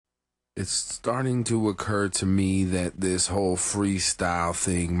It's starting to occur to me that this whole freestyle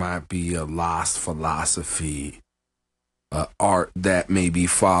thing might be a lost philosophy, art that may be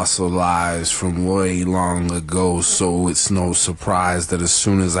fossilized from way long ago. So it's no surprise that as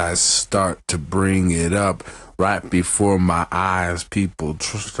soon as I start to bring it up, right before my eyes, people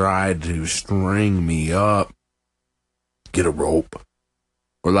try to string me up. Get a rope.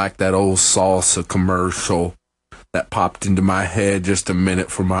 Or like that old salsa commercial that popped into my head just a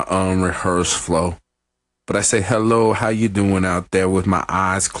minute for my unrehearsed flow. But I say, hello, how you doing out there with my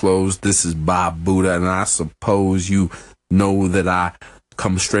eyes closed? This is Bob Buddha, and I suppose you know that I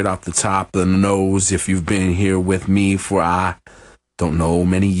come straight off the top of the nose if you've been here with me for, I don't know,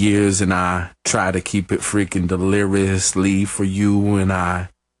 many years, and I try to keep it freaking deliriously for you, and I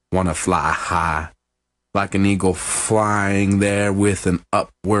want to fly high like an eagle flying there with an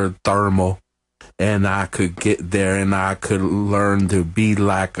upward thermal. And I could get there and I could learn to be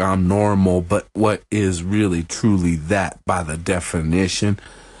like I'm normal. But what is really truly that by the definition?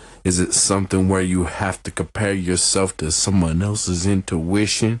 Is it something where you have to compare yourself to someone else's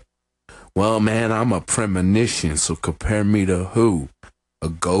intuition? Well, man, I'm a premonition, so compare me to who? A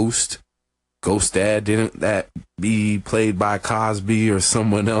ghost? Ghost Dad, didn't that be played by Cosby or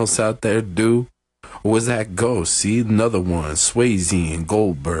someone else out there do? Or was that Ghost? See, another one, Swayze and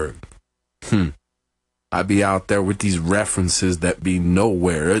Goldberg. I be out there with these references that be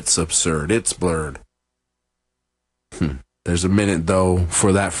nowhere. It's absurd. It's blurred. There's a minute, though,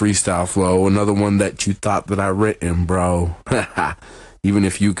 for that freestyle flow. Another one that you thought that I written, bro. Even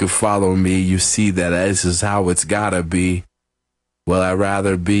if you could follow me, you see that this is how it's gotta be. Well, I'd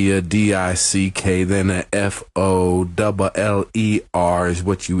rather be a D-I-C-K than a F-O-L-L-E-R is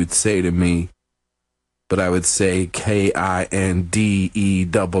what you would say to me. But I would say K-I-N-D-E-S-S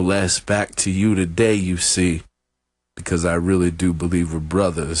back to you today, you see. Because I really do believe we're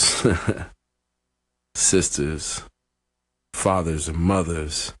brothers, sisters, fathers and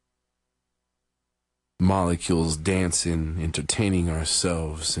mothers, molecules dancing, entertaining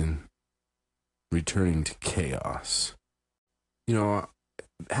ourselves, and returning to chaos. You know,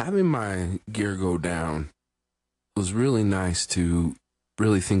 having my gear go down was really nice to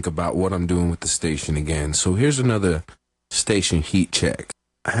really think about what I'm doing with the station again. So here's another station heat check.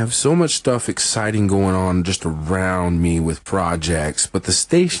 I have so much stuff exciting going on just around me with projects, but the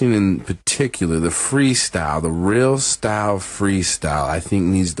station in particular, the freestyle, the real style freestyle, I think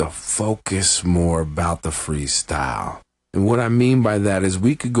needs to focus more about the freestyle. And what I mean by that is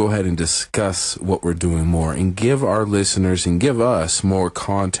we could go ahead and discuss what we're doing more and give our listeners and give us more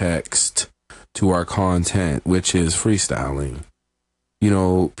context to our content, which is freestyling. You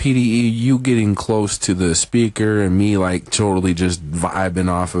know, PDE, you getting close to the speaker and me like totally just vibing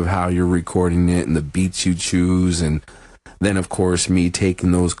off of how you're recording it and the beats you choose. And then, of course, me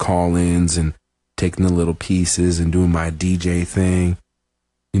taking those call-ins and taking the little pieces and doing my DJ thing.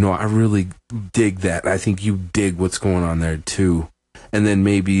 You know, I really dig that. I think you dig what's going on there, too. And then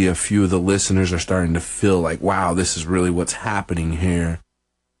maybe a few of the listeners are starting to feel like, wow, this is really what's happening here.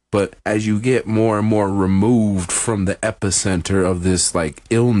 But as you get more and more removed from the epicenter of this like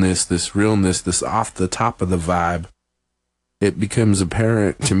illness, this realness, this off the top of the vibe, it becomes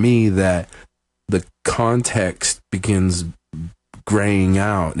apparent to me that the context begins graying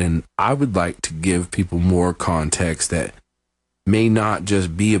out. And I would like to give people more context that may not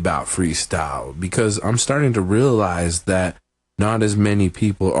just be about freestyle, because I'm starting to realize that not as many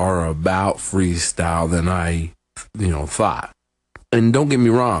people are about freestyle than I, thought. And don't get me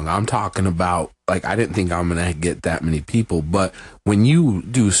wrong, I'm talking about, like, I didn't think I'm going to get that many people, but when you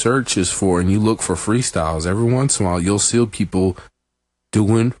do searches for and you look for freestyles, every once in a while you'll see people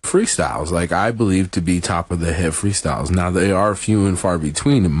doing freestyles, like I believe to be top of the head freestyles. Now, they are few and far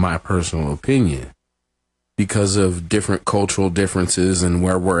between, in my personal opinion, because of different cultural differences and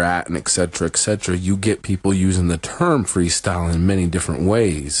where we're at and et cetera, you get people using the term freestyle in many different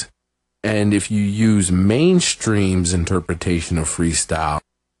ways. And if you use mainstream's interpretation of freestyle,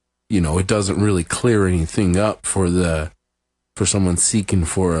 it doesn't really clear anything up for someone seeking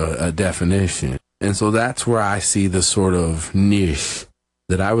for a definition. And so that's where I see the sort of niche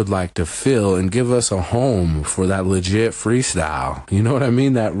that I would like to fill and give us a home for that legit freestyle. You know what I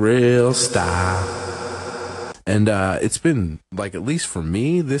mean? That real style. And it's been, like, at least for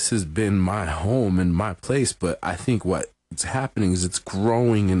me, this has been my home and my place. But I think what's happening is it's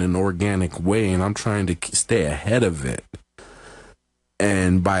growing in an organic way, and I'm trying to stay ahead of it.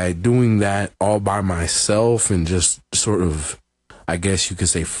 And by doing that all by myself and just sort of, I guess you could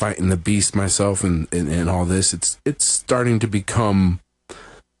say, fighting the beast myself and all this, it's starting to become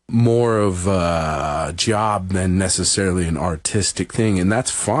more of a job than necessarily an artistic thing, and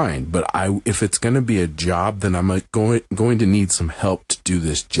that's fine. But if it's going to be a job, then I'm going to need some help to do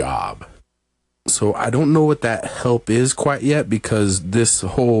this job. So I don't know what that help is quite yet, because this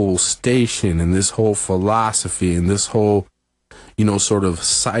whole station and this whole philosophy and this whole, sort of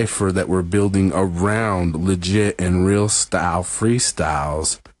cipher that we're building around legit and real style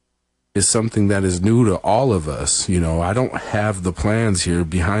freestyles is something that is new to all of us. I don't have the plans here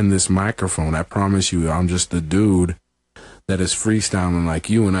behind this microphone. I promise you, I'm just a dude that is freestyling like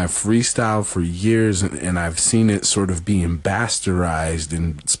you, and I've freestyled for years, and I've seen it sort of being bastardized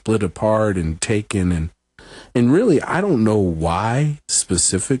and split apart and taken, and really, I don't know why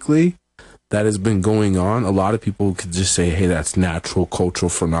specifically that has been going on. A lot of people could just say, hey, that's natural cultural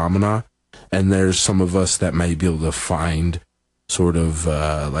phenomena, and there's some of us that might be able to find sort of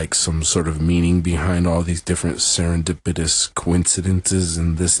like some sort of meaning behind all these different serendipitous coincidences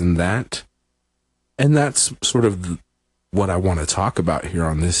and this and that. And that's sort of what I want to talk about here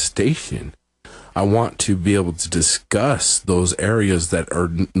on this station. I want to be able to discuss those areas that are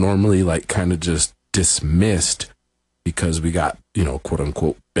normally like kind of just dismissed because we got, quote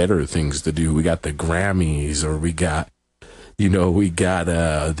unquote, better things to do. We got the Grammys, or we got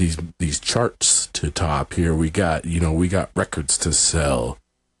these charts to top here. We got records to sell.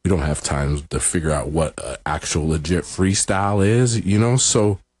 We don't have time to figure out what actual legit freestyle is,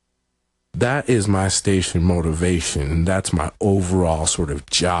 so that is my station motivation, and that's my overall sort of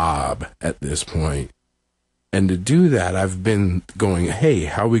job at this point. And to do that, I've been going, hey,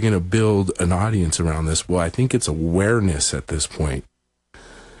 how are we going to build an audience around this? Well, I think it's awareness at this point.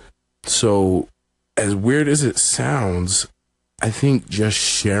 So as weird as it sounds, I think just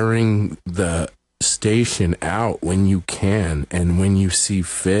sharing the station out when you can and when you see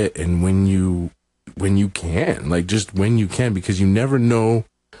fit and when you can, like just when you can, because you never know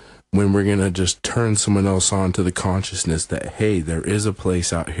when we're going to just turn someone else on to the consciousness that, hey, there is a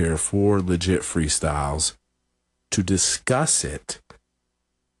place out here for legit freestyles, to discuss it,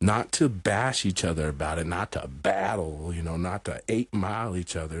 not to bash each other about it, not to battle, not to 8-mile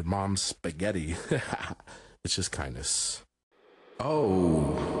each other, mom's spaghetti. It's just kind of...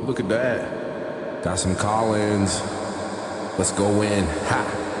 Oh, look at that. Got some call-ins. Let's go in. Ha.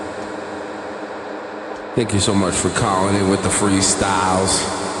 Thank you so much for calling in with the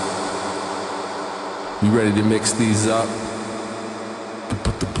freestyles. You ready to mix these up?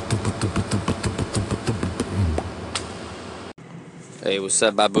 Hey, what's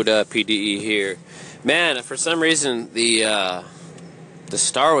up, Babuda? PDE here. Man, for some reason the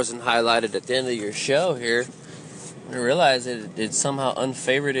star wasn't highlighted at the end of your show here. I realized it somehow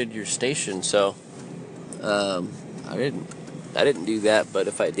unfavorited your station, so I didn't do that. But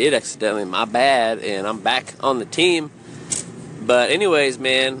if I did accidentally, my bad, and I'm back on the team. But anyways,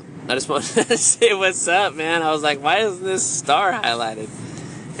 man, I just wanted to say what's up, man. I was like, why isn't this star highlighted?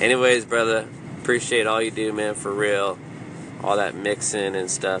 Anyways, brother, appreciate all you do, man, for real. All that mixing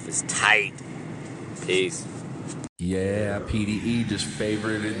and stuff is tight. Peace. Yeah, PDE just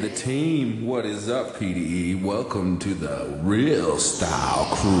favorited the team. What is up, PDE? Welcome to the Real Style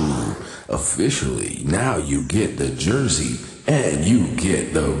Crew. Officially, now you get the jersey and you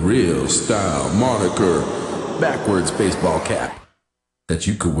get the Real Style moniker. Backwards baseball cap that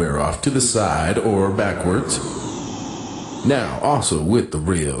you could wear off to the side or backwards. Now, also with the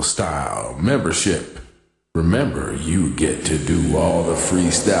Real Style membership. Remember, you get to do all the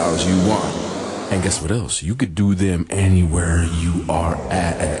freestyles you want. And guess what else? You could do them anywhere you are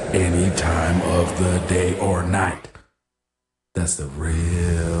at any time of the day or night. That's the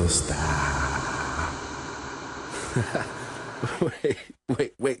Real Style.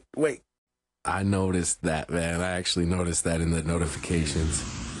 Wait. I noticed that, man. I actually noticed that in the notifications.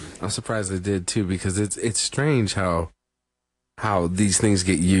 I'm surprised I did too, because it's strange how these things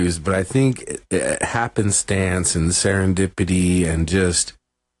get used, but I think happenstance and serendipity and just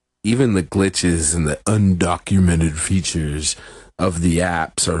even the glitches and the undocumented features of the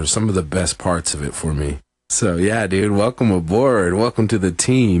apps are some of the best parts of it for me. So yeah, dude, welcome aboard. Welcome to the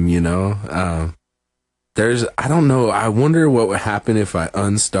team, I don't know, I wonder what would happen if I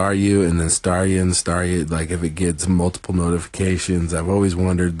unstar you and then star you and star you, like if it gets multiple notifications. I've always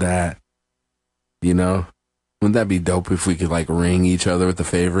wondered that, Wouldn't that be dope if we could like ring each other with the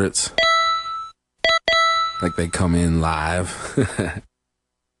favorites? Like they come in live.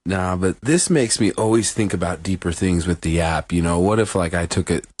 Nah, but this makes me always think about deeper things with the app. What if like I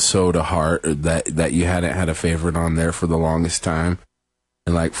took it so to heart that you hadn't had a favorite on there for the longest time,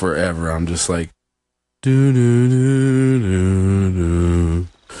 and like forever I'm just like do do do do do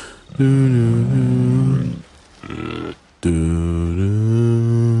do do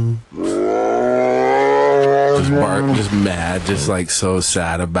do. just mad, just like so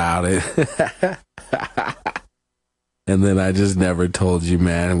sad about it. And then I just never told you,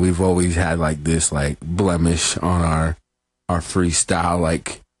 man. We've always had like this like blemish on our freestyle,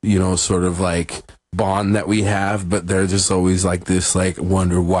 like, you know, sort of like bond that we have, but they're just always like this, like,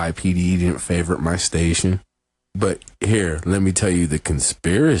 wonder why PD didn't favorite my station. But here, let me tell you the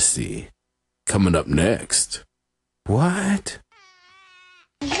conspiracy coming up next. What?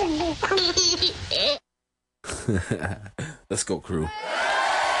 Let's go, crew.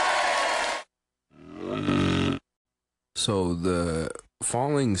 So the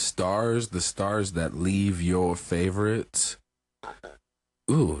falling stars, the stars that leave your favorites.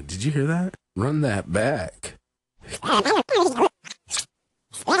 Ooh, did you hear that? Run that back.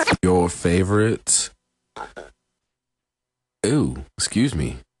 Your favorites. Ooh, excuse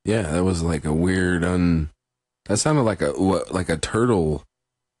me. Yeah, that was like a weird that sounded like a turtle.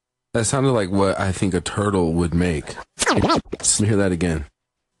 That sounded like what I think a turtle would make. Let me hear that again.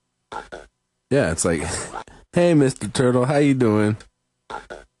 Yeah, it's like, hey, Mr. Turtle, how you doing?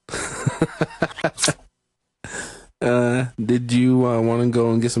 Did you want to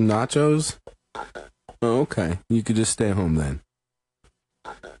go and get some nachos? Oh, okay. You could just stay home then.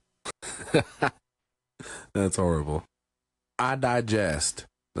 That's horrible. I digest.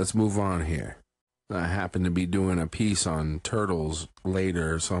 Let's move on here. I happen to be doing a piece on turtles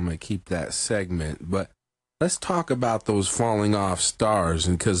later, so I'm going to keep that segment. But let's talk about those falling off stars,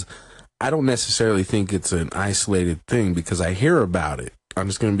 and because I don't necessarily think it's an isolated thing, because I hear about it. I'm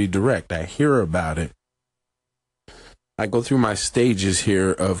just going to be direct. I hear about it. I go through my stages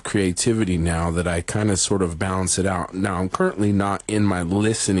here of creativity now that I kind of sort of balance it out. Now, I'm currently not in my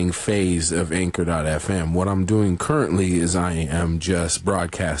listening phase of Anchor.fm. What I'm doing currently is I am just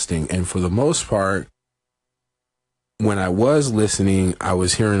broadcasting. And for the most part, when I was listening, I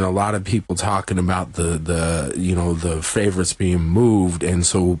was hearing a lot of people talking about the favorites being moved. And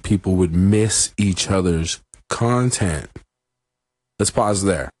so people would miss each other's content. Let's pause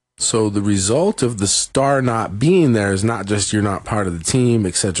there. So the result of the star not being there is not just you're not part of the team,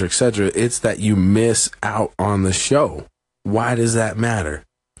 etc., etc. It's that you miss out on the show. Why does that matter?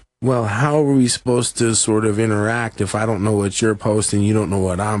 Well, how are we supposed to sort of interact if I don't know what you're posting, you don't know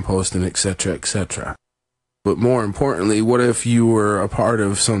what I'm posting, etc., etc.? But more importantly, what if you were a part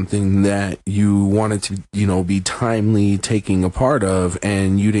of something that you wanted to, be timely taking a part of,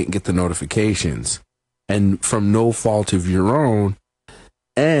 and you didn't get the notifications? And from no fault of your own,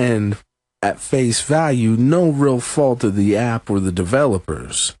 and at face value, no real fault of the app or the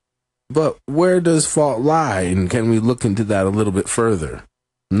developers. But where does fault lie? And can we look into that a little bit further?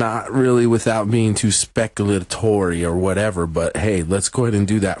 Not really without being too speculatory or whatever, but hey, let's go ahead and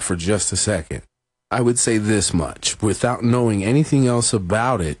do that for just a second. I would say this much. Without knowing anything else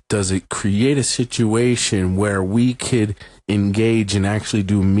about it, does it create a situation where we could engage and actually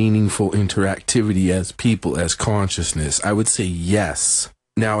do meaningful interactivity as people, as consciousness? I would say yes.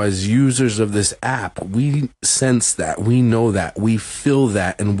 Now, as users of this app, we sense that, we know that, we feel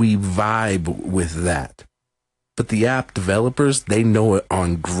that, and we vibe with that. But the app developers, they know it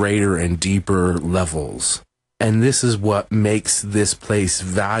on greater and deeper levels. And this is what makes this place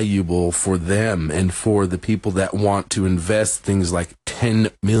valuable for them and for the people that want to invest things like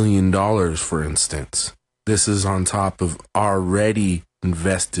 $10 million, for instance. This is on top of already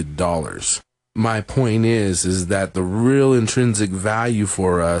invested dollars. My point is that the real intrinsic value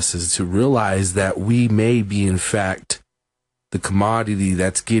for us is to realize that we may be, in fact, the commodity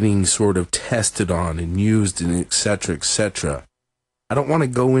that's getting sort of tested on and used and et cetera, et cetera. I don't want to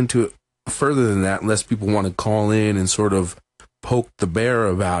go into it further than that unless people want to call in and sort of poke the bear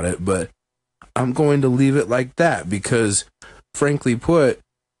about it, but I'm going to leave it like that because, frankly put,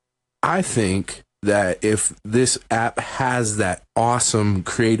 I think that if this app has that awesome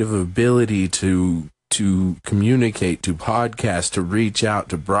creative ability to communicate, to podcast, to reach out,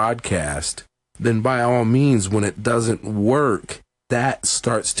 to broadcast, then by all means, when it doesn't work, that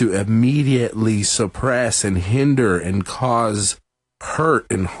starts to immediately suppress and hinder and cause hurt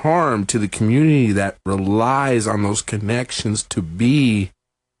and harm to the community that relies on those connections to be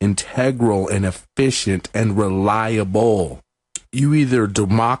integral and efficient and reliable. You either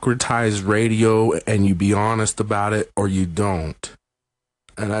democratize radio and you be honest about it, or you don't.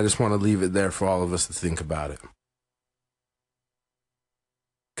 And I just want to leave it there for all of us to think about it.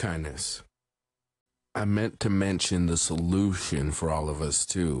 Kindness. I meant to mention the solution for all of us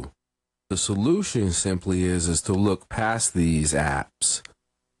too. The solution simply is to look past these apps,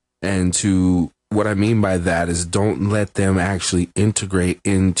 and to, what I mean by that is don't let them actually integrate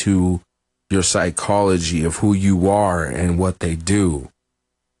into your psychology of who you are and what they do.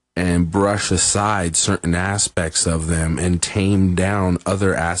 and brush aside certain aspects of them and tame down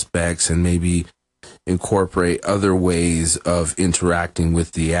other aspects and maybe incorporate other ways of interacting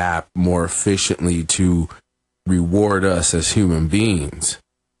with the app more efficiently to reward us as human beings.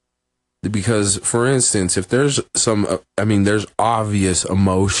 Because, for instance, if there's there's obvious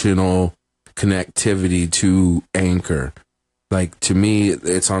emotional connectivity to Anchor. Like, to me,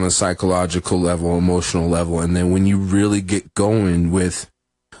 it's on a psychological level, emotional level. And then when you really get going with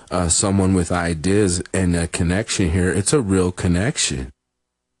someone with ideas and a connection here, it's a real connection.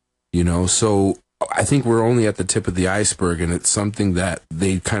 You know, so I think we're only at the tip of the iceberg, and it's something that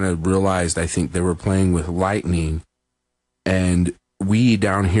they kind of realized. I think they were playing with lightning, and we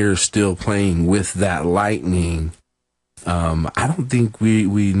down here still playing with that lightning. I don't think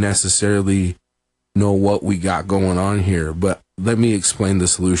we necessarily know what we got going on here, but let me explain the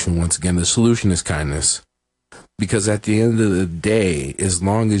solution once again. The solution is kindness. Because at the end of the day, as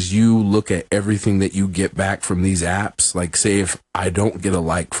long as you look at everything that you get back from these apps, like say if I don't get a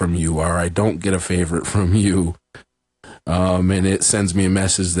like from you or I don't get a favorite from you, and it sends me a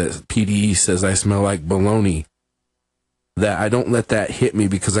message that PDE says I smell like baloney, that I don't let that hit me,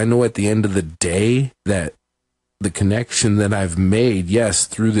 because I know at the end of the day that the connection that I've made, yes,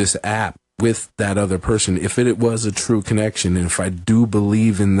 through this app with that other person, if it was a true connection, and if I do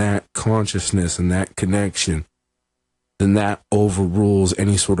believe in that consciousness and that connection, then that overrules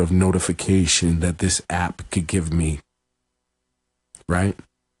any sort of notification that this app could give me, right?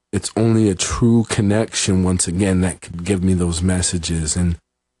 It's only a true connection, once again, that could give me those messages. And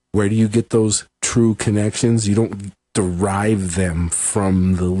where do you get those true connections? You don't derive them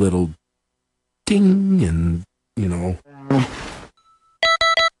from the little ding and, you know,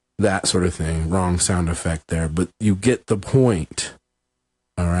 that sort of thing. Wrong sound effect there, but you get the point.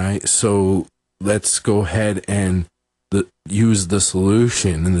 All right, so let's go ahead and use the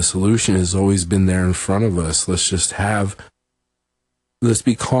solution, and the solution has always been there in front of us. Let's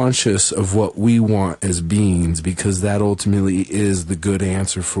be conscious of what we want as beings, because that ultimately is the good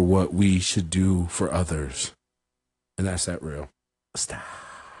answer for what we should do for others. And that's that real. Stop.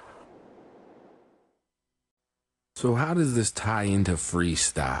 So how does this tie into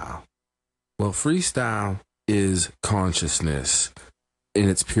freestyle? Well, freestyle is consciousness in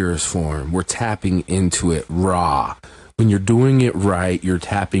its purest form. We're tapping into it raw. When you're doing it right, you're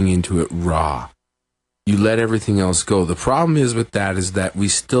tapping into it raw. You let everything else go. The problem is with that is that we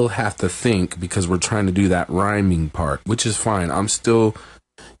still have to think, because we're trying to do that rhyming part, which is fine. I'm still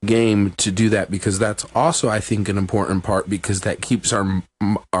game to do that, because that's also, I think, an important part, because that keeps our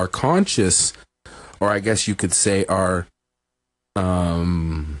conscious, or I guess you could say our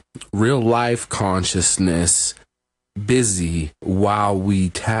real life consciousness busy, while we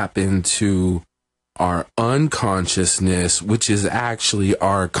tap into our unconsciousness, which is actually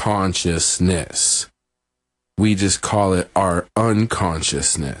our consciousness. We just call it our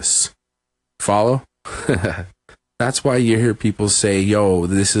unconsciousness. Follow? That's why you hear people say, yo,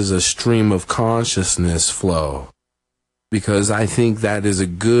 this is a stream of consciousness flow. Because I think that is a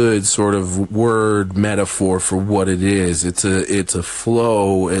good sort of word metaphor for what it is. It's a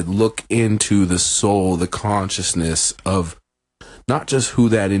flow, a look into the soul, the consciousness of not just who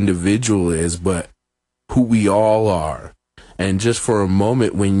that individual is, but who we all are. And just for a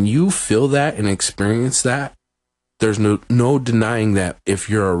moment, when you feel that and experience that, there's no denying that if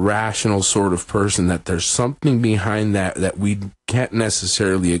you're a rational sort of person, that there's something behind that we can't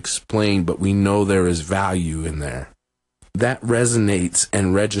necessarily explain, but we know there is value in there. That resonates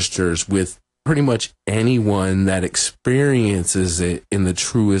and registers with pretty much anyone that experiences it in the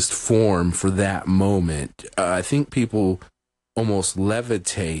truest form for that moment. I think people almost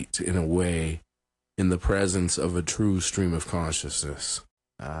levitate in a way in the presence of a true stream of consciousness.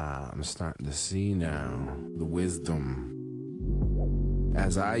 I'm starting to see now the wisdom.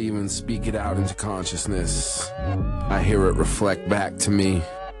 As I even speak it out into consciousness, I hear it reflect back to me.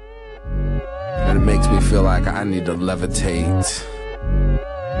 And it makes me feel like I need to levitate.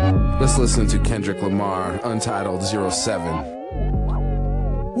 Let's listen to Kendrick Lamar, Untitled 07.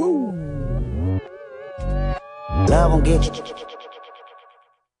 Woo! Love won't get you.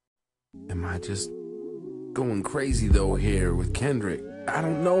 Am I just going crazy though here with Kendrick? I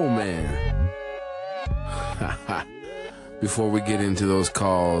don't know, man. Before we get into those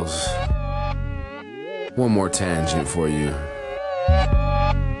calls, one more tangent for you.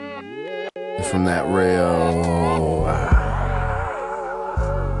 From that rail,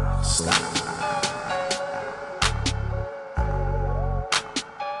 stop.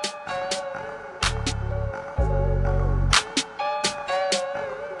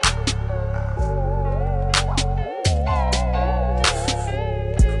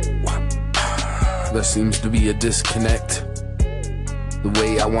 there seems to be a disconnect. The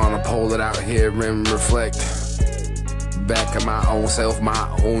way I wanna pull it out here and reflect back at my own self, my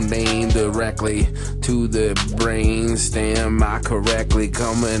own name directly to the brain stem. I correctly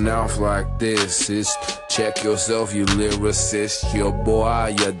coming off like this is check yourself, you lyricist, your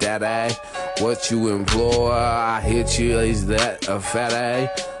boy, your daddy. What you implore, I hit you, is that a fatty?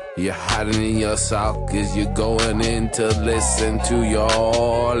 You're hiding in your sock cause you're going in to listen to your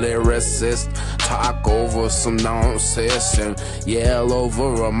lyricist talk over some nonsense and yell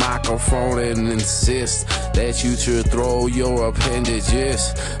over a microphone and insist that you should throw your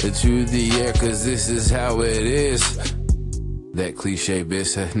appendages into the air cause this is how it is. That cliche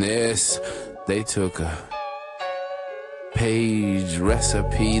business, they took a page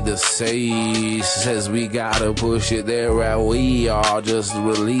recipe, the sage says we gotta push it there where we are just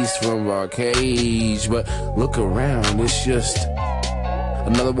released from our cage. But look around, it's just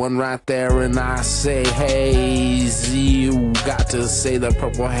another one right there, and I say haze. You got to say the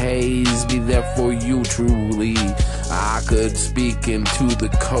purple haze be there for you truly. I could speak into the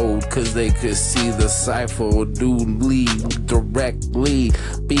code cause they could see the cipher duly directly.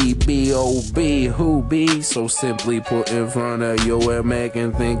 B-B-O-B, who be so simply put in front of you and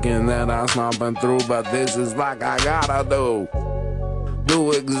making thinking that I'm stomping through, but this is like I gotta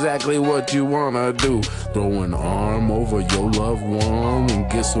do exactly what you wanna do. Throw an arm over your loved one and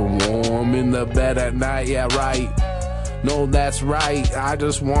get some warm in the bed at night, yeah right. No, that's right, I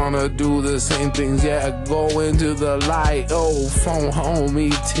just wanna do the same things, yeah, go into the light. Oh, phone home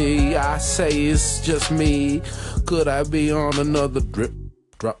ET, I say it's just me. Could I be on another drip,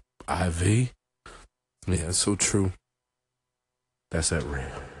 drop, IV? Yeah, it's so true. That's that real.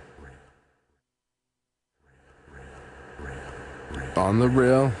 On the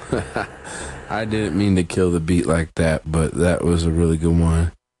real, I didn't mean to kill the beat like that, but that was a really good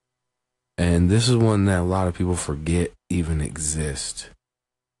one. And this is one that a lot of people forget even exists.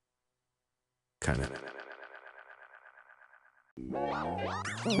 Kind of.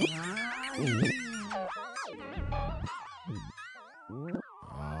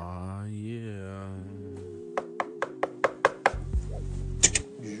 Oh, yeah.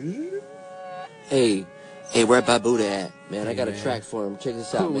 Hey, where Babuda at? Man, I got a track for him. Check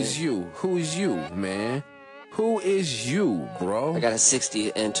this out, man. Who is you? Who is you, man? Who is you, bro? I got a 60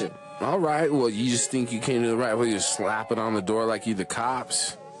 to enter. All right, well, you just think you came to the right place, you slap it on the door like you the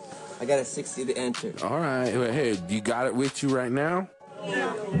cops? I got a 60 to enter. All right, well, hey, you got it with you right now?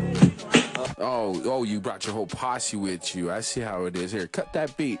 Yeah. Oh, you brought your whole posse with you. I see how it is. Here, cut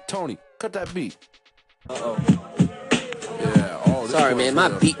that beat. Tony, cut that beat. Uh-oh. Yeah, sorry, man, my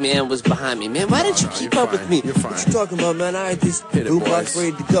beat man was behind me. Man, why didn't you keep up with me? You're fine. What you talking about, man? I had this boombox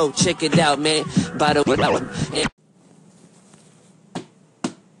ready to go. Check it out, man. By the way,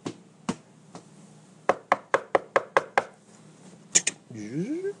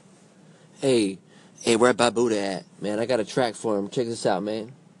 Hey, where Babuda at? Man, I got a track for him. Check this out,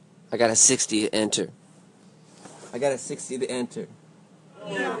 man. I got a 60 to enter. I got a 60 to enter.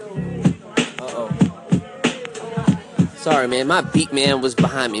 Uh-oh. Sorry, man, my beat man was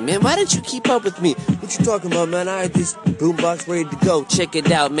behind me. Man, why didn't you keep up with me? What you talking about, man? I had this boombox ready to go. Check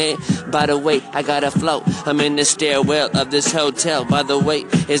it out, man. By the way, I got a float. I'm in the stairwell of this hotel. By the way,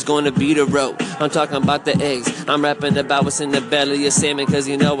 it's going to be the road. I'm talking about the eggs. I'm rapping about what's in the belly of salmon, cause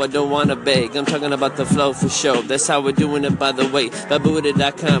you know I don't want to beg. I'm talking about the flow for sure. That's how we're doing it, by the way.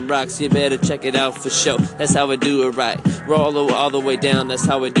 Babuda.com rocks. You better check it out for sure. That's how we do it right. Roll all the way down. That's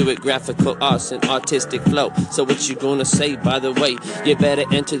how we do it. Graphical arts and artistic flow. So what you gonna say, by the way? You better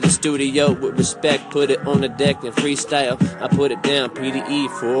enter the studio with respect. Put it on the deck and freestyle. I put it down, PDE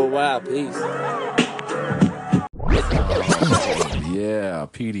for a while, peace. Yeah,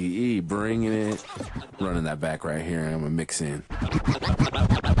 PDE, bringing it. Running that back right here, and I'm gonna mix in.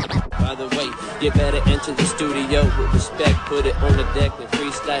 By the way, you better enter the studio with respect. Put it on the deck and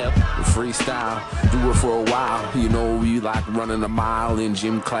freestyle. Freestyle, do it for a while. You know, we like running a mile in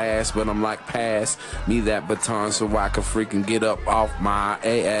gym class, but I'm like, pass me that baton so I can freaking get up off my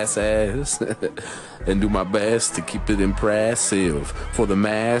ass and do my best to keep it impressive for the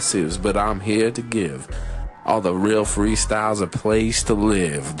masses. But I'm here to give all the real freestyles a place to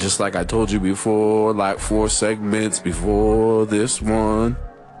live. Just like I told you before, like 4 segments before this one.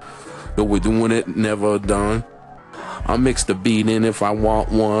 But we're doing it, never done. I'll mix the beat in if I want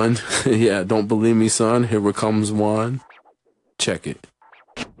one. Yeah, don't believe me, son? Here it comes one. Check it.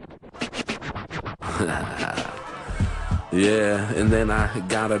 Yeah, and then I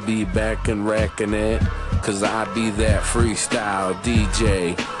gotta be back and wrecking it, cause I be that freestyle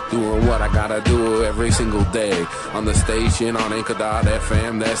DJ doing what I gotta do every single day. On the station on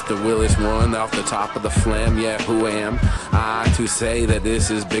Anchor.fm, that's the realest one off the top of the flam. Yeah, who am I to say that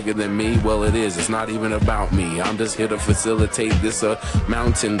this is bigger than me? Well, it is. It's not even about me. I'm just here to facilitate this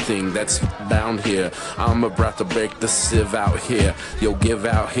mountain thing that's bound here. I'm about to break the sieve out here. Yo, give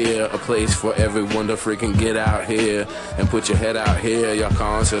out here a place for everyone to freaking get out here and put your head out here. Your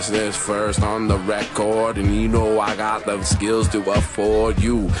consciousness first on the record, and you know I got the skills to afford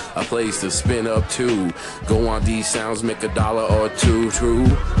you a place to spin up to. Go on these sounds, make $1 or two, true.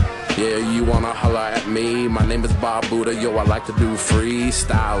 Yeah, you wanna holler at me? My name is Bob Buddha, yo, I like to do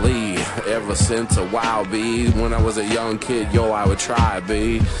freestyle ever since a while, B. When I was a young kid, yo, I would try,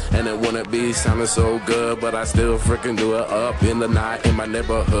 B. And it wouldn't be sounding so good, but I still freaking do it up in the night in my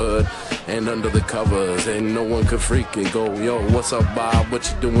neighborhood and under the covers, and no one could freaking go, yo, what's up, Bob? What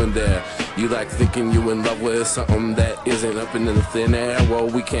you doing there? You like thinking you in love with something that isn't up in the thin air? Well,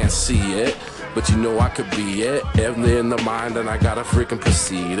 we can't see it, but you know I could be it. Ever in the mind, and I gotta freaking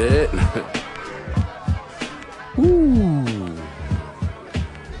proceed it. Ooh.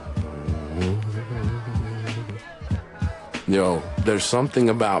 Yo, there's something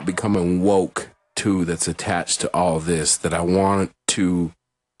about becoming woke, too, that's attached to all this that I want to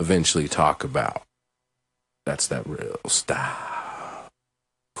eventually talk about. That's that real style.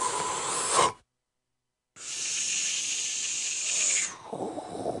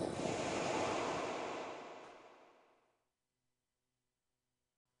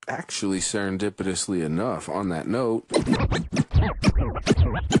 Actually, serendipitously enough, on that note,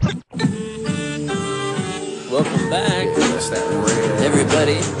 Welcome back, yeah, that's that real.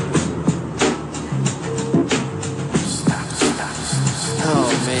 everybody. Oh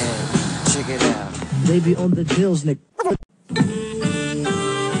man, check it out. They be on the deals, Nick.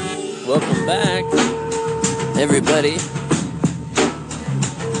 Welcome back, everybody.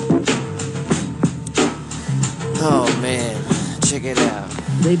 Oh man, check it out.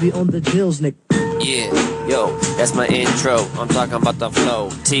 They be on the deals, Nick. Yeah, yo, that's my intro. I'm talking about the flow.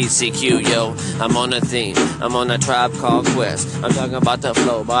 TCQ, yo. I'm on a theme. I'm on a Tribe Called Quest. I'm talking about the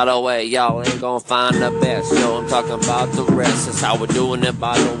flow. By the way, y'all ain't gonna find the best. Yo, I'm talking about the rest. That's how we're doing it,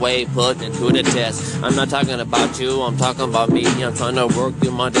 by the way, putting it to the test. I'm not talking about you, I'm talking about me. I'm trying to work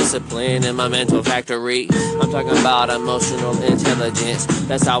through my discipline and my mental factory. I'm talking about emotional intelligence.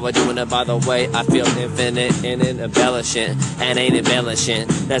 That's how we're doing it, by the way. I feel infinite and embellishing and ain't embellishing.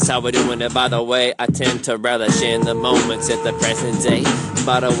 That's how we're doing it, by the way. I tend to relish in the moments at the present day.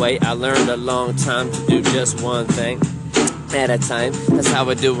 By the way, I learned a long time to do just one thing at a time. That's how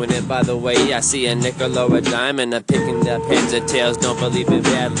we're doing it, by the way. I see a nickel or a dime and I'm picking up heads or tails. Don't believe in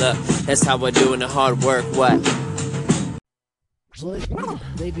bad luck. That's how we're doing the hard work. What?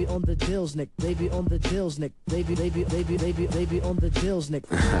 They be on the deals, Nick. They be on the deals, Nick. They be on the deals, Nick.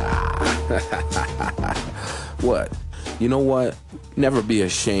 What? You know what? Never be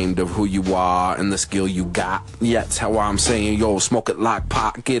ashamed of who you are and the skill you got. Yeah, that's how I'm saying, yo, smoke it like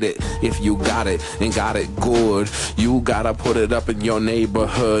pot, get it. If you got it and got it good, you gotta put it up in your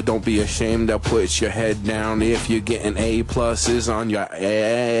neighborhood. Don't be ashamed to put your head down if you're getting A+ on your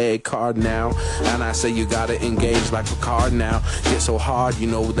A card now. And I say you gotta engage like a card now. Get so hard, you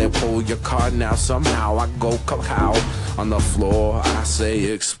know they pull your card now. Somehow I go cacao on the floor. I say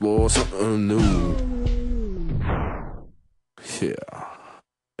explore something new. Yeah,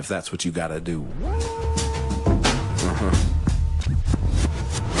 if that's what you gotta do.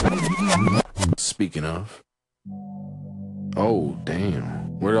 Speaking of, oh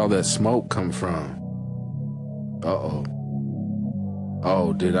damn, where'd all that smoke come from?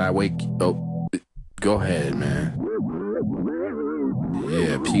 Oh, did I wake? Oh, go ahead, man.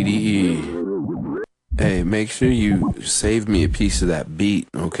 Yeah, PDE. Hey, make sure you save me a piece of that beat,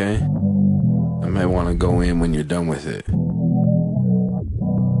 okay? I might want to go in when you're done with it.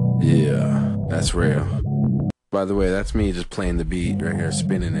 Yeah, that's real. By the way, that's me just playing the beat right here,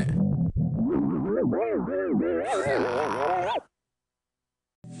 spinning it.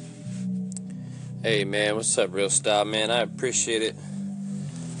 Hey man, what's up, Real Style, man? I appreciate it.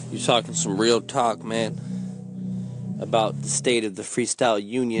 You talking some real talk, man, about the state of the freestyle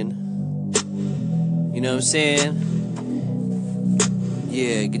union. You know what I'm saying?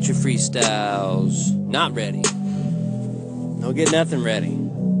 Yeah, get your freestyles not ready. Don't get nothing ready.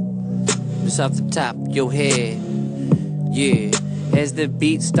 Just off the top of your head. Yeah, as the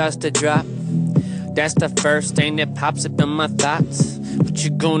beat starts to drop, that's the first thing that pops up in my thoughts. What you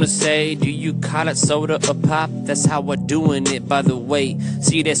gonna say? Do you call it soda or pop? That's how we're doing it, by the way.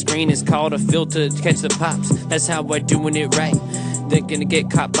 See, that screen is called a filter to catch the pops. That's how we're doing it right. Thinking to get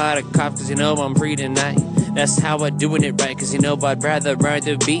caught by the cops, cause you know I'm free tonight. That's how I doing it right, cause you know I'd rather ride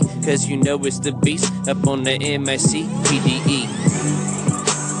the beat, cause you know it's the beast up on the MIC PDE.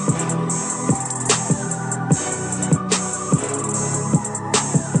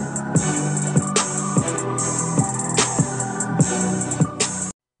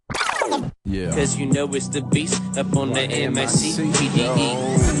 Yeah. Cause you know it's the beast up on the MIC PDE.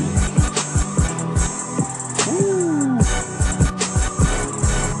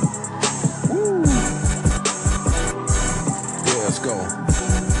 Yeah, let's go.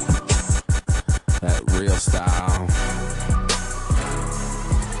 That real style.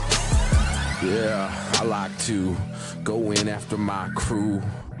 Yeah, I like to go in after my crew.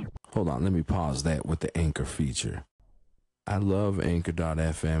 Hold on, let me pause that with the Anchor feature. I love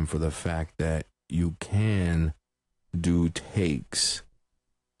Anchor.fm for the fact that you can do takes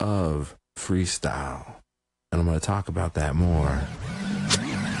of freestyle. And I'm going to talk about that more.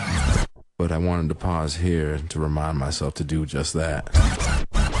 But I wanted to pause here to remind myself to do just that.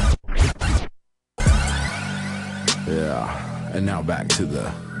 Yeah. And now back to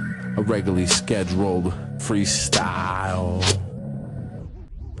the regularly scheduled freestyle.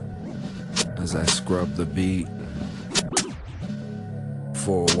 As I scrub the beat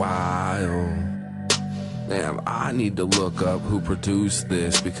for a while. Damn, I need to look up who produced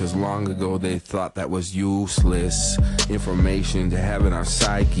this, because long ago they thought that was useless information to have in our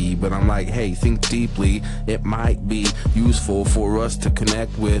psyche. But I'm like, hey, think deeply. It might be useful for us to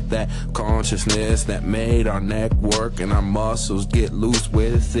connect with that consciousness that made our neck work and our muscles get loose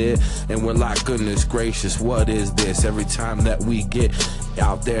with it. And we're like, goodness gracious, what is this? Every time that we get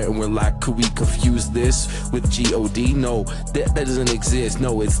out there and we're like, could we confuse this with God? No, that doesn't exist.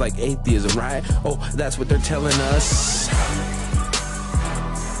 No, it's like atheism, right? Oh, that's what they're telling us,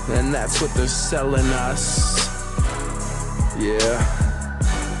 and that's what they're selling us. Yeah,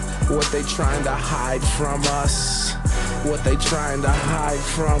 what they trying to hide from us, what they trying to hide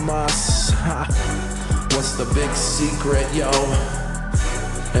from us. What's the big secret, yo?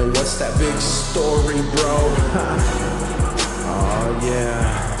 And what's that big story, bro? Oh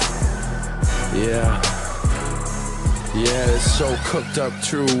yeah. Yeah, it's so cooked up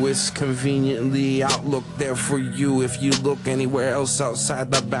true. It's conveniently outlook there for you. If you look anywhere else outside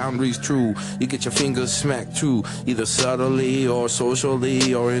the boundaries, true, you get your fingers smacked too, either subtly or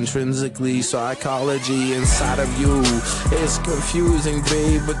socially or intrinsically. Psychology inside of you is confusing,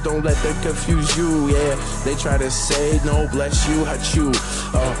 babe, but don't let them confuse you. Yeah, they try to say no, bless you, hachu,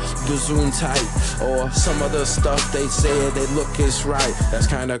 gesundheit, or some other stuff they say they look is right. That's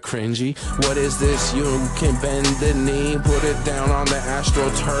kinda cringy. What is this? You can bend the knee, put it down on the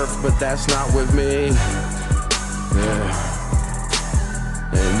astroturf, but that's not with me. Yeah.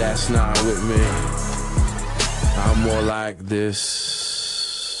 And that's not with me. I'm more like this.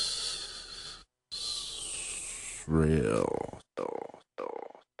 Real.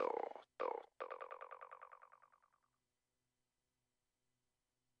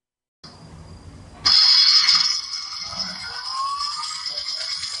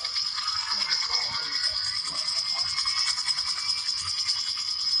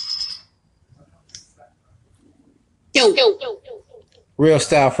 Real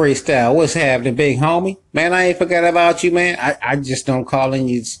style freestyle. What's happening, big homie? Man, I ain't forgot about you, man. I just don't call in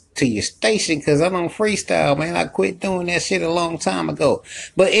you to your station because I don't freestyle, man. I quit doing that shit a long time ago.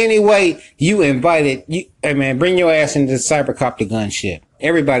 But anyway, you invited you. Hey, man, bring your ass into the Cybercopter gunship.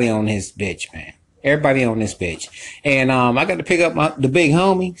 Everybody on this bitch, man. Everybody on this bitch. And I got to pick up the big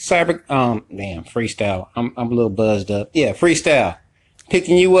homie freestyle. I'm a little buzzed up. Yeah, freestyle.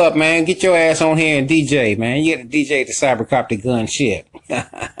 Picking you up, man. Get your ass on here and DJ, man. You got to DJ the Cybercopter gun shit.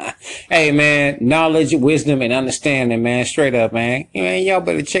 Hey, man. Knowledge, wisdom, and understanding, man. Straight up, man. Man, y'all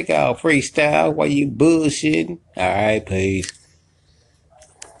better check out freestyle while you bullshitting. All right, peace.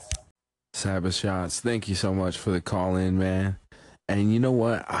 Cyber Shots, thank you so much for the call in, man. And you know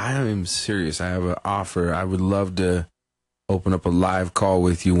what? I am serious. I have an offer. I would love to open up a live call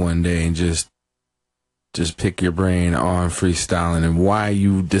with you one day and just pick your brain on freestyling and why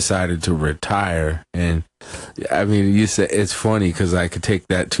you decided to retire. And I mean, you said it's funny because I could take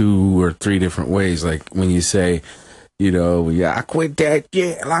that 2 or 3 different ways. Like when you say, you know, yeah, I quit that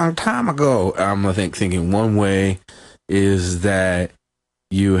a long time ago. I'm thinking one way is that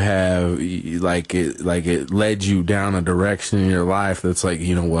you have like it led you down a direction in your life that's like,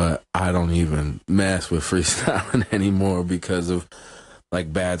 you know what, I don't even mess with freestyling anymore because of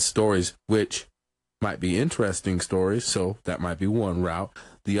like bad stories, which might be interesting stories. So that might be one route.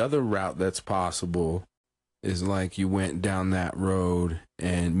 The other route that's possible is like you went down that road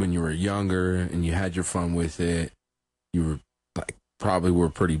and when you were younger and you had your fun with it, you were like probably were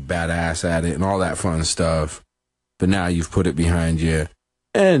pretty badass at it and all that fun stuff. But now you've put it behind you.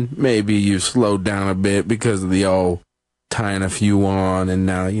 And maybe you've slowed down a bit because of the old tying a few on, and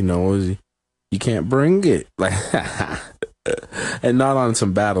now, you know, you can't bring it. Like, and not on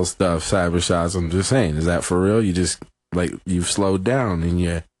some battle stuff, Cyber Shots. I'm just saying, is that for real? You just, like, you've slowed down and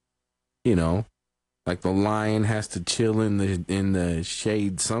you know, like the lion has to chill in the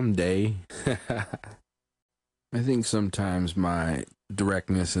shade someday. I think sometimes my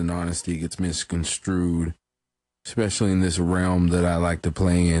directness and honesty gets misconstrued, especially in this realm that I like to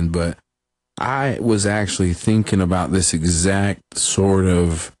play in. But I was actually thinking about this exact sort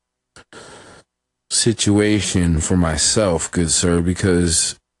of situation for myself, good sir,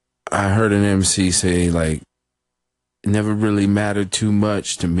 because I heard an MC say, like, it never really mattered too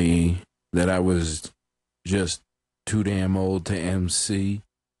much to me that I was just too damn old to MC,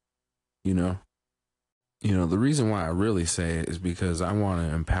 you know? You know, the reason why I really say it is because I want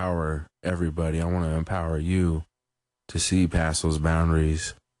to empower everybody. I want to empower you to see past those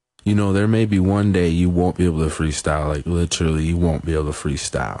boundaries. You know, there may be one day you won't be able to freestyle, like literally you won't be able to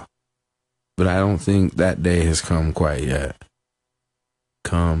freestyle. But I don't think that day has come quite yet.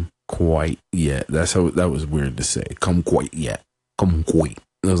 Come quite yet. That's how, that was weird to say. Come quite yet. Come quite.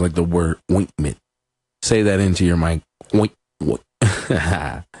 It was like the word ointment. Say that into your mic. Oink,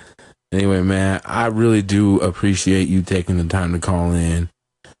 oink. Anyway, man, I really do appreciate you taking the time to call in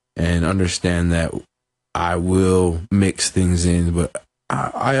and understand that I will mix things in, but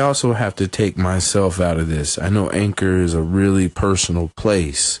I also have to take myself out of this. I know Anchor is a really personal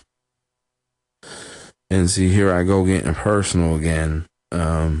place. And see, here I go getting personal again.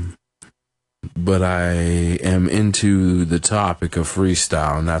 But I am into the topic of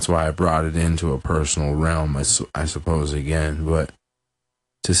freestyle, and that's why I brought it into a personal realm, I suppose, again. But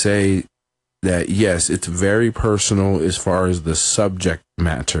to say that, yes, it's very personal as far as the subject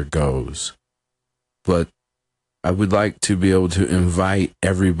matter goes. But I would like to be able to invite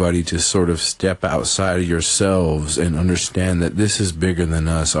everybody to sort of step outside of yourselves and understand that this is bigger than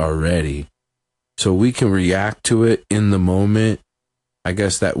us already. So we can react to it in the moment. I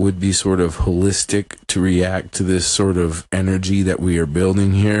guess that would be sort of holistic to react to this sort of energy that we are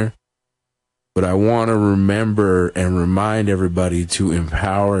building here. But I want to remember and remind everybody to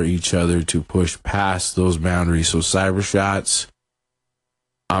empower each other to push past those boundaries. So Cyber Shots,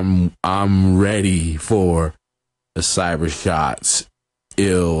 I'm ready for the Cyber Shots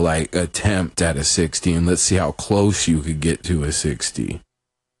like attempt at a 60, and let's see how close you could get to a 60.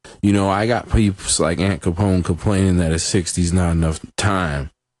 You know, I got people like Ant Capone complaining that a 60 is not enough time,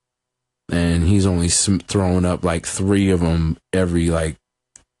 and he's only throwing up like 3 of them every like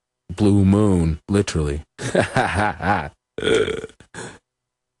blue moon, literally.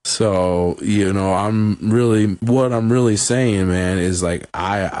 So, you know, what I'm really saying, man, is like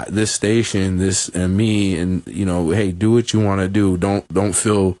this station, this and me, and you know, hey, do what you want to do. Don't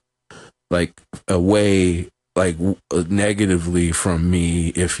feel like away, like negatively from me.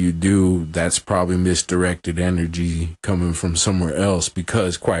 If you do, that's probably misdirected energy coming from somewhere else,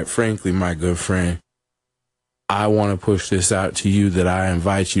 because quite frankly, my good friend, I want to push this out to you that I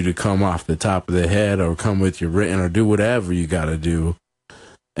invite you to come off the top of the head or come with your written or do whatever you got to do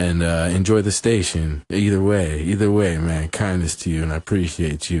and enjoy the station. Either way, man, kindness to you, and I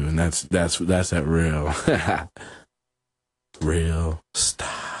appreciate you. And that's that real, real style.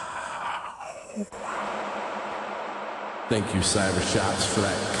 Thank you, Cyber Shots, for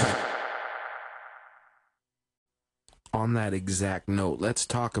that. On that exact note, let's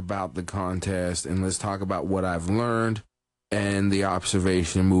talk about the contest, and let's talk about what I've learned and the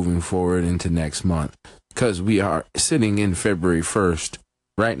observation moving forward into next month. Because we are sitting in February 1st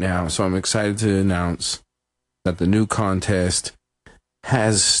right now, so I'm excited to announce that the new contest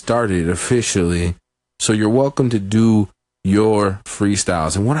has started officially. So you're welcome to do your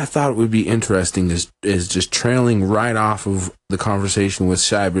freestyles. And what I thought would be interesting is just trailing right off of the conversation with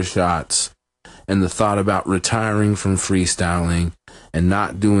Cyber Shots and the thought about retiring from freestyling and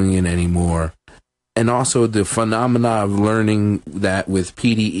not doing it anymore. And also the phenomena of learning that with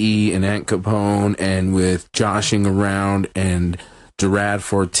PDE and Ant Capone and with joshing around and Gerard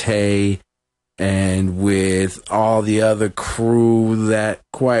Forte and with all the other crew that,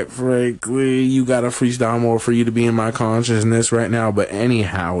 quite frankly, you got to freestyle more for you to be in my consciousness right now. But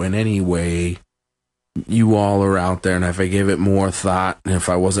anyhow, in any way, you all are out there, and if I gave it more thought, and if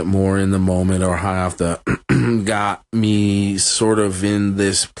I wasn't more in the moment or high off the got me sort of in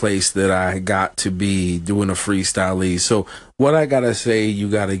this place that I got to be doing a freestyle. So what I gotta say, you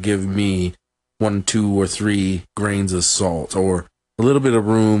gotta give me 1, 2, or 3 grains of salt, or a little bit of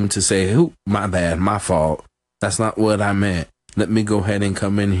room to say, "Ooh, my bad, my fault. That's not what I meant." Let me go ahead and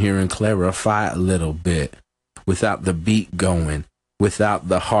come in here and clarify a little bit. Without the beat going, without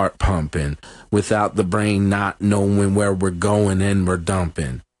the heart pumping, without the brain not knowing where we're going and we're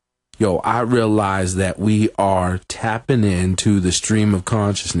dumping. Yo, I realize that we are tapping into the stream of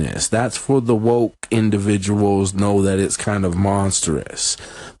consciousness. That's for the woke individuals, know that it's kind of monstrous.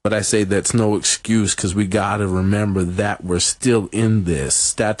 But I say that's no excuse, because we got to remember that we're still in this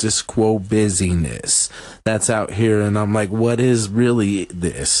status quo busyness that's out here. And I'm like, what is really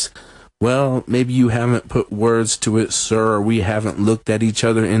this? Well, maybe you haven't put words to it, sir, or we haven't looked at each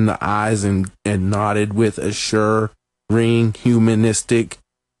other in the eyes and nodded with assuring humanistic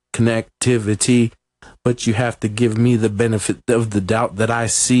connectivity. But you have to give me the benefit of the doubt that I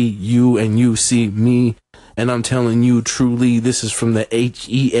see you and you see me. And I'm telling you truly, this is from the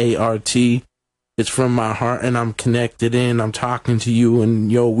HEART. It's from my heart, and I'm connected in. I'm talking to you,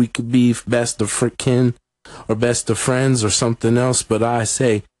 and yo, we could be best of frickin' or best of friends or something else. But I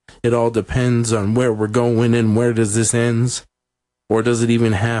say, it all depends on where we're going and where does this ends, or does it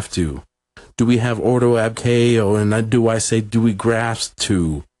even have to? Do we have ordo ab chaos, and do I say, do we grasp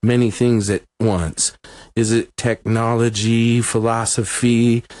to many things at once? Is it technology,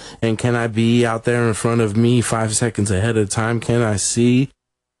 philosophy, and can I be out there in front of me 5 seconds ahead of time? Can I see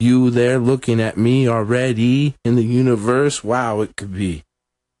you there looking at me already in the universe? Wow, it could be.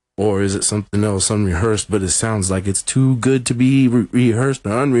 Or is it something else unrehearsed, but it sounds like it's too good to be rehearsed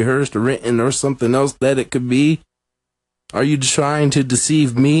or unrehearsed or written, or something else that it could be? Are you trying to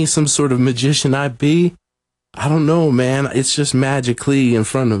deceive me, some sort of magician I be? I don't know, man. It's just magically in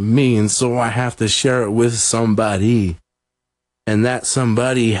front of me, and so I have to share it with somebody. And that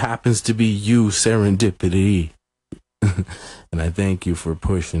somebody happens to be you, serendipity. And I thank you for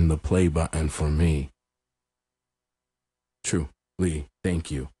pushing the play button for me. Truly,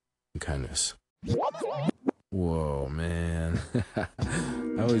 thank you. Kindness. Whoa, man. I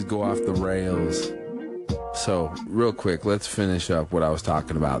always go off the rails. So, real quick, let's finish up what I was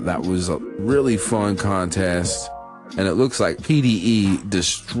talking about. That was a really fun contest, and it looks like PDE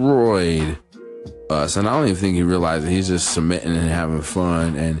destroyed us, and I don't even think he realized that he's just submitting and having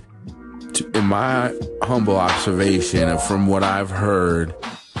fun. And in my humble observation, and from what I've heard,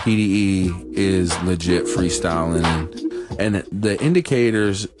 PDE is legit freestyling, and the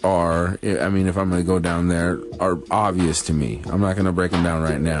indicators are, I mean, if I'm going to go down there, are obvious to me. I'm not going to break them down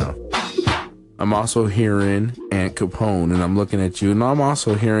right now. I'm also hearing Aunt Capone, and I'm looking at you, and I'm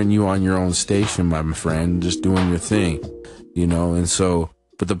also hearing you on your own station, my friend, just doing your thing, you know. And so,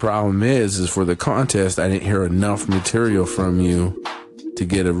 but the problem is for the contest, I didn't hear enough material from you to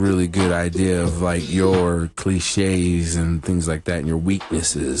get a really good idea of like your cliches and things like that, and your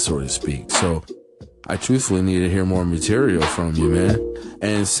weaknesses, so to speak. So I truthfully need to hear more material from you, man.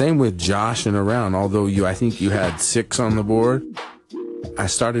 And same with Josh and around, although I think you had 6 on the board. I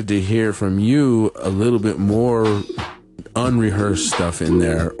started to hear from you a little bit more unrehearsed stuff in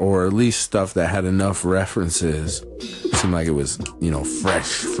there, or at least stuff that had enough references. It seemed like it was, you know,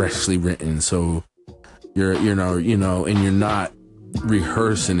 freshly written. So you're and you're not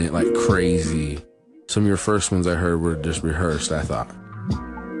rehearsing it like crazy. Some of your first ones I heard were just rehearsed, I thought.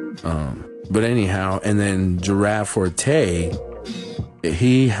 But anyhow, and then Giraffe Forte,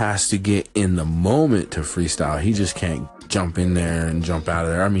 he has to get in the moment to freestyle. He just can't jump in there and jump out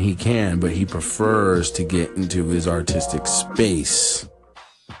of there. I mean, he can, but he prefers to get into his artistic space,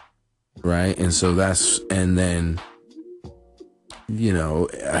 right? And so and then, you know,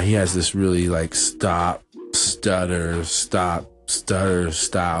 he has this really like stop, stutter style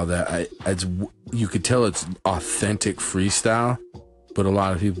that you could tell it's authentic freestyle, but a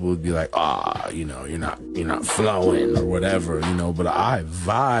lot of people would be like, you know, you're not flowing or whatever, you know. But I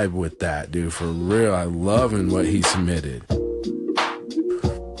vibe with that, dude, for real. I loving what he submitted.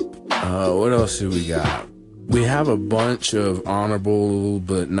 What else do we got? We have a bunch of honorable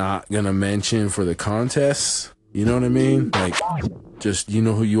but not gonna mention for the contests. You know what I mean? Like, just, you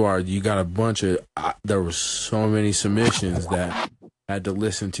know who you are. You got a bunch of, there were so many submissions that I had to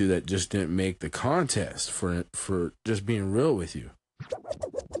listen to that just didn't make the contest, for just being real with you.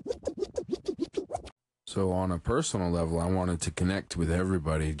 So on a personal level, I wanted to connect with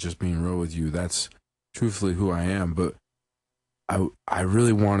everybody, just being real with you. That's truthfully who I am. But I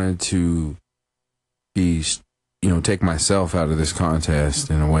really wanted to be, you know, take myself out of this contest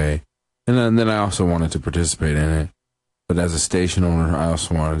in a way. And then I also wanted to participate in it. But as a station owner, I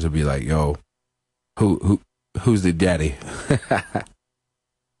also wanted to be like, yo, who's the daddy?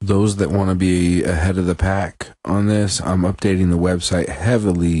 Those that want to be ahead of the pack on this, I'm updating the website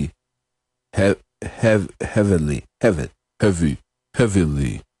heavily. Heavily.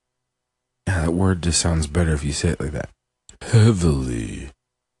 Yeah, that word just sounds better if you say it like that. heavily.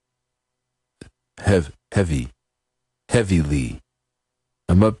 Heavily.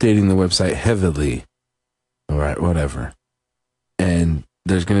 I'm updating the website heavily. All right, whatever. And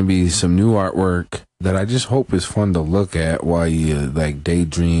there's going to be some new artwork that I just hope is fun to look at while you like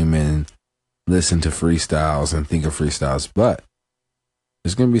daydream and listen to freestyles and think of freestyles. But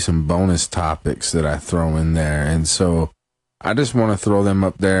there's going to be some bonus topics that I throw in there. And so I just want to throw them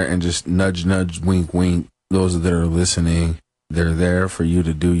up there and just nudge, nudge, wink, wink. Those that are listening, they're there for you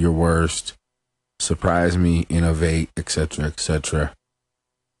to do your worst. Surprise me, innovate, etc., etc.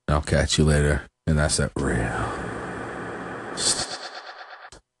 I'll catch you later. And that's that real.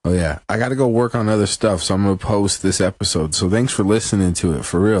 Oh yeah, I got to go work on other stuff, so I'm going to post this episode. So thanks for listening to it.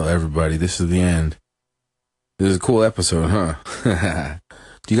 For real, everybody. This is the end. This is a cool episode, huh?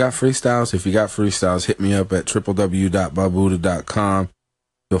 Do you got freestyles? If you got freestyles, hit me up at www.babuda.com.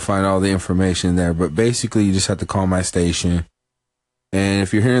 You'll find all the information there. But basically, you just have to call my station. And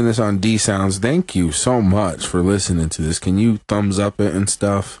if you're hearing this on D Sounds, thank you so much for listening to this. Can you thumbs up it and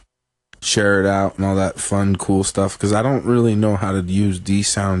stuff? Share it out and all that fun, cool stuff. Because I don't really know how to use D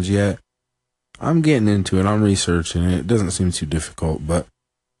Sounds yet. I'm getting into it. I'm researching it. It doesn't seem too difficult. But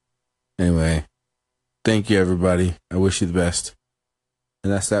anyway, thank you, everybody. I wish you the best.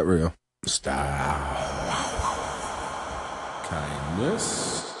 And that's that real. Style.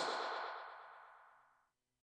 Kindness.